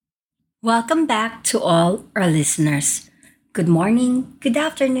Welcome back to all our listeners. Good morning, good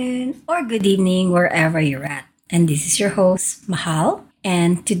afternoon, or good evening, wherever you're at. And this is your host, Mahal.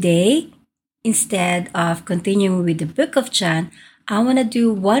 And today, instead of continuing with the book of John, I want to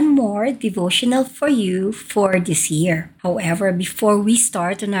do one more devotional for you for this year. However, before we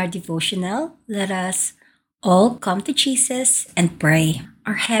start on our devotional, let us all come to Jesus and pray.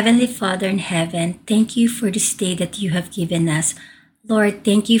 Our Heavenly Father in heaven, thank you for this day that you have given us. Lord,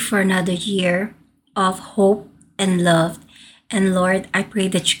 thank you for another year of hope and love. And Lord, I pray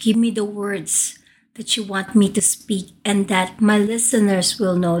that you give me the words that you want me to speak and that my listeners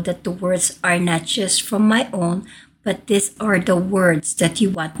will know that the words are not just from my own, but these are the words that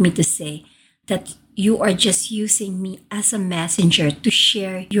you want me to say, that you are just using me as a messenger to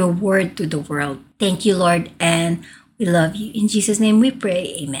share your word to the world. Thank you, Lord, and we love you. In Jesus' name we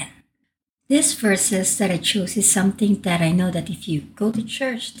pray, amen. This verses that I chose is something that I know that if you go to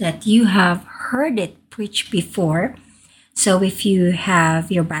church that you have heard it preached before. So if you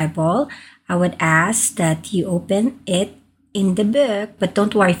have your Bible, I would ask that you open it in the book, but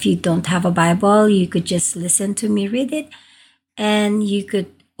don't worry if you don't have a Bible, you could just listen to me read it and you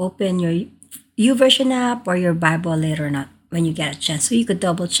could open your YouVersion app or your Bible later on when you get a chance. So you could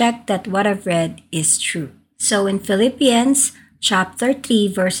double check that what I've read is true. So in Philippians chapter 3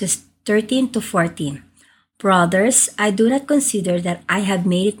 verses 13 to 14. Brothers, I do not consider that I have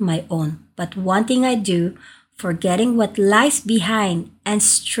made it my own, but one thing I do, forgetting what lies behind and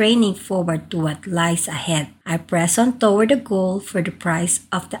straining forward to what lies ahead. I press on toward the goal for the prize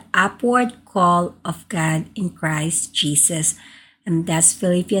of the upward call of God in Christ Jesus. And that's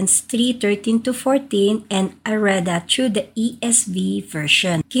Philippians 3:13 to 14, and I read that through the ESV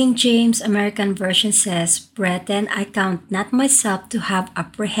version. King James American Version says, Brethren, I count not myself to have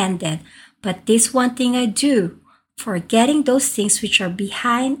apprehended, but this one thing I do, forgetting those things which are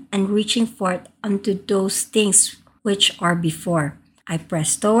behind and reaching forth unto those things which are before. I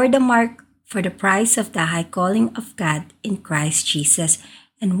press toward the mark for the prize of the high calling of God in Christ Jesus.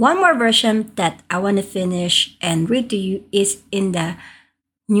 And one more version that I want to finish and read to you is in the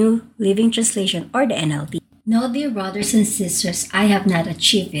New Living Translation or the NLT. No, dear brothers and sisters, I have not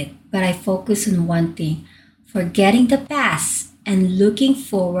achieved it, but I focus on one thing, forgetting the past and looking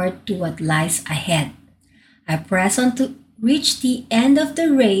forward to what lies ahead. I press on to reach the end of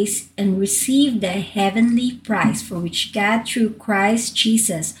the race and receive the heavenly prize for which God through Christ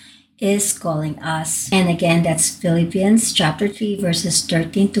Jesus is calling us. And again, that's Philippians chapter 3 verses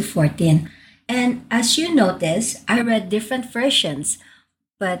 13 to 14. And as you notice, I read different versions,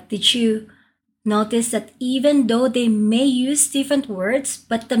 but did you notice that even though they may use different words,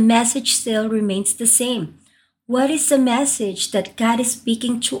 but the message still remains the same? What is the message that God is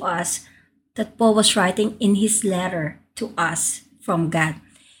speaking to us that Paul was writing in his letter to us from God?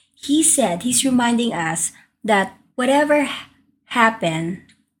 He said, he's reminding us that whatever happened,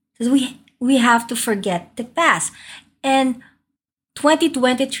 we have to forget the past. And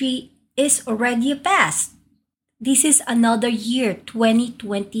 2023 is already a past. This is another year,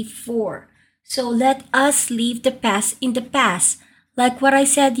 2024. So let us leave the past in the past. Like what I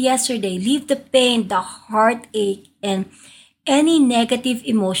said yesterday, leave the pain, the heartache, and any negative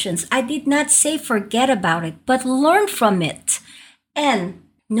emotions. I did not say forget about it, but learn from it. And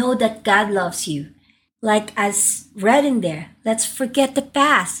know that God loves you. Like as read in there, let's forget the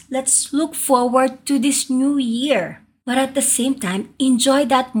past. Let's look forward to this new year. But at the same time, enjoy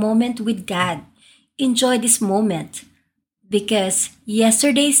that moment with God. Enjoy this moment because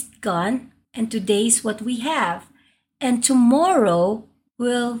yesterday's gone and today is what we have. And tomorrow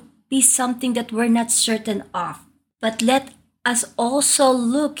will be something that we're not certain of. But let us also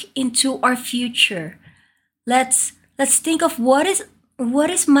look into our future. Let's think of what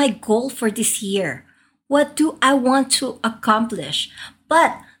is my goal for this year? What do I want to accomplish?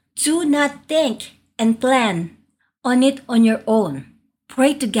 But do not think and plan on it on your own.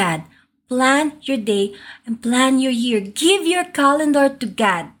 Pray to God. Plan your day and plan your year. Give your calendar to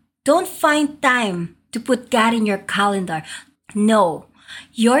God. Don't find time to put God in your calendar. No,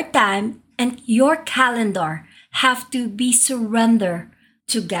 your time and your calendar have to be surrendered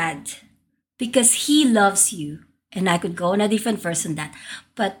to God because He loves you. And I could go on a different verse on that.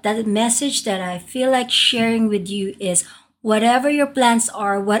 But that message that I feel like sharing with you is whatever your plans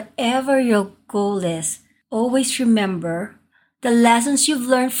are, whatever your goal is, always remember the lessons you've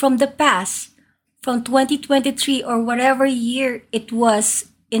learned from the past, from 2023 or whatever year it was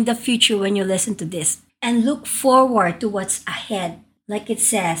in the future when you listen to this. And look forward to what's ahead. Like it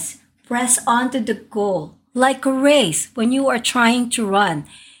says, press on to the goal. Like a race when you are trying to run.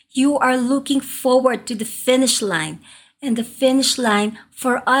 You are looking forward to the finish line And the finish line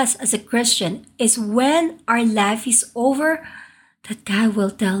for us as a Christian is when our life is over, that God will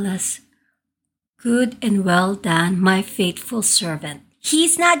tell us, "Good and well done, my faithful servant."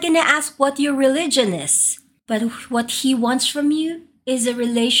 He's not going to ask what your religion is, but what he wants from you is a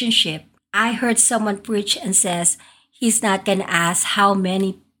relationship. I heard someone preach and says he's not going to ask how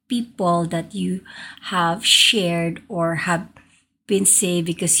many people that you have shared or have been saved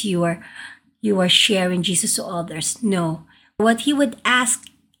because you are sharing Jesus to others. No. What he would ask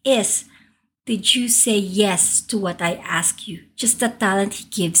is, did you say yes to what I ask you? Just the talent he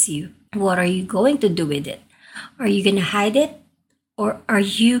gives you. What are you going to do with it? Are you going to hide it? Or are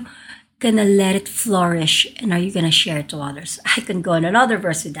you going to let it flourish? And are you going to share it to others? I can go on another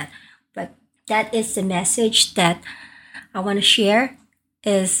verse with that. But that is the message that I want to share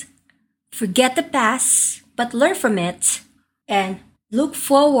is forget the past, but learn from it and look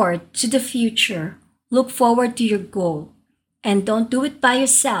forward to the future. Look forward to your goal. And don't do it by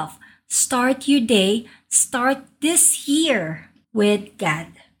yourself. Start your day, start this year with God.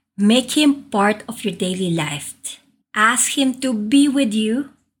 Make Him part of your daily life. Ask Him to be with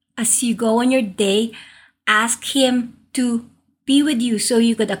you as you go on your day. Ask Him to be with you so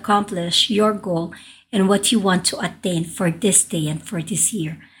you could accomplish your goal and what you want to attain for this day and for this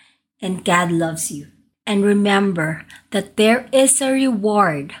year. And God loves you. And remember that there is a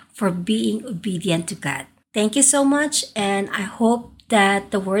reward for being obedient to God. Thank you so much, and I hope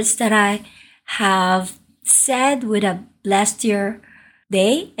that the words that I have said would have blessed your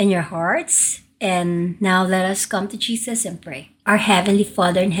day and your hearts. And now let us come to Jesus and pray. Our Heavenly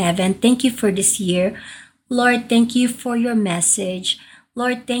Father in heaven, thank you for this year. Lord, thank you for your message.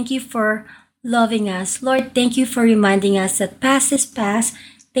 Lord, thank you for loving us. Lord, thank you for reminding us that past is past.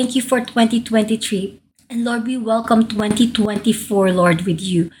 Thank you for 2023. And Lord, we welcome 2024, Lord, with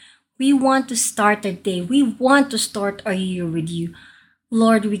you. We want to start our day. We want to start our year with you.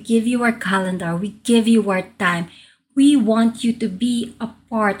 Lord, we give you our calendar. We give you our time. We want you to be a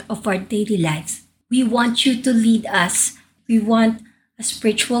part of our daily lives. We want you to lead us. We want a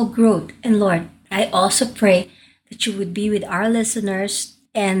spiritual growth. And Lord, I also pray that you would be with our listeners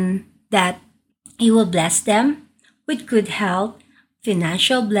and that you will bless them with good health,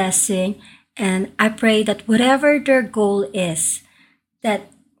 financial blessing. And I pray that whatever their goal is, that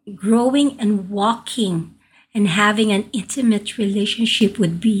growing and walking and having an intimate relationship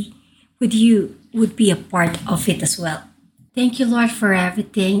with you would be a part of it as well. Thank you, Lord, for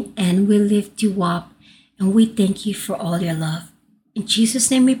everything, and we lift you up and we thank you for all your love. In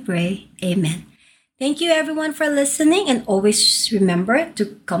Jesus' name we pray. Amen. Thank you everyone for listening, and always remember to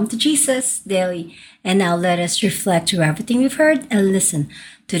come to Jesus daily. And now let us reflect to everything we've heard and listen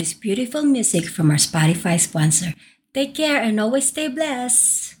to this beautiful music from our Spotify sponsor. Take care and always stay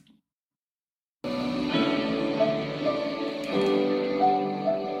blessed. The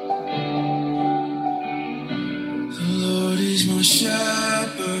Lord is my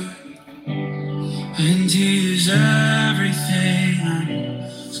shepherd, and He is everything I need.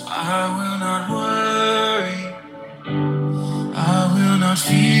 So I will not worry, I will not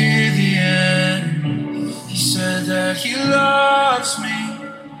fear the enemy. He said that He loves me,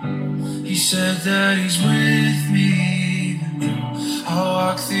 He said that He's with me. Even though I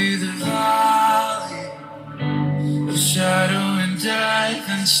walk through the valley of shadow and death,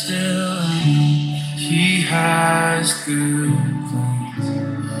 and still I know He has good plans.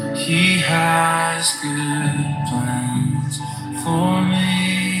 He has good plans for me.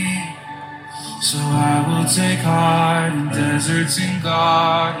 So I will take heart in deserts and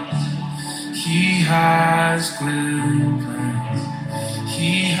gardens. He has good plans.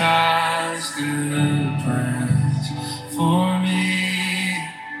 He has good plans for me.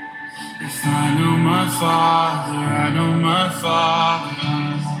 If I know my Father, I know my Father.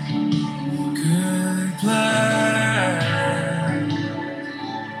 Good plan.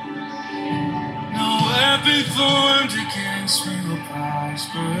 No weapon formed against me will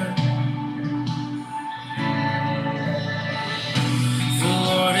prosper. The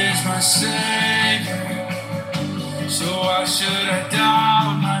Lord is my Savior, so why should I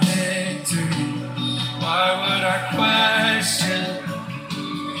doubt my victory? Why would I question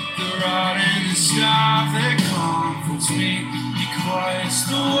the rod and the staff that comforts me? He quiets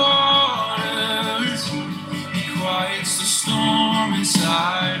the waters, He quiets the storm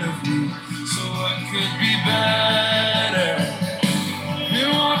inside of me. So what could be better than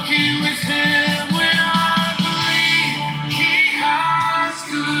walking with Him when I believe He has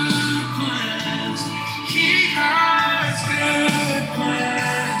good plans? He has good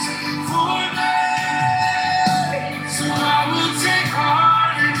plans for me. So I will take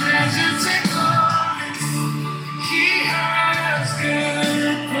heart in deserts and gardens. He has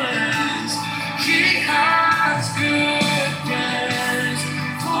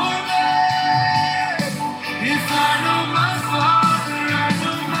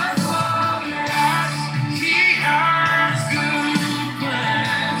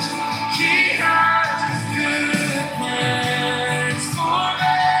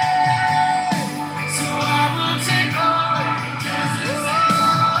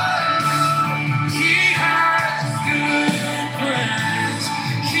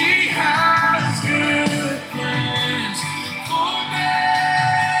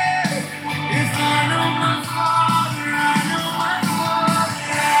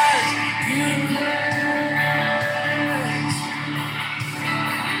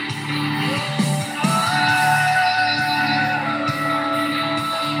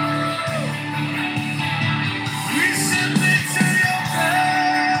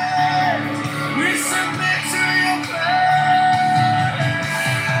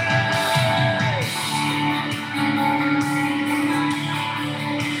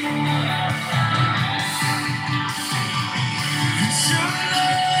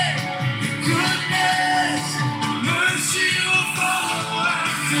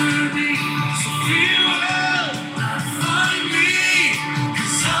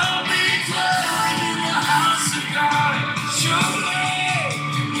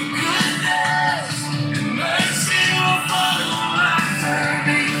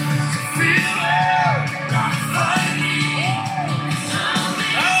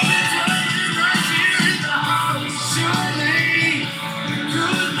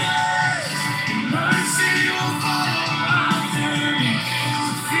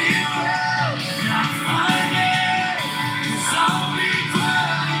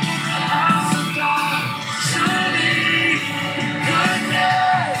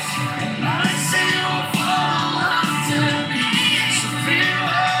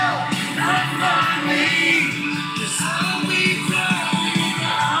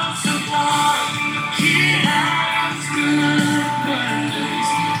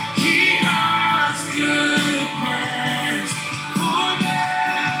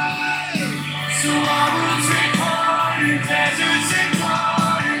So I will take part in that.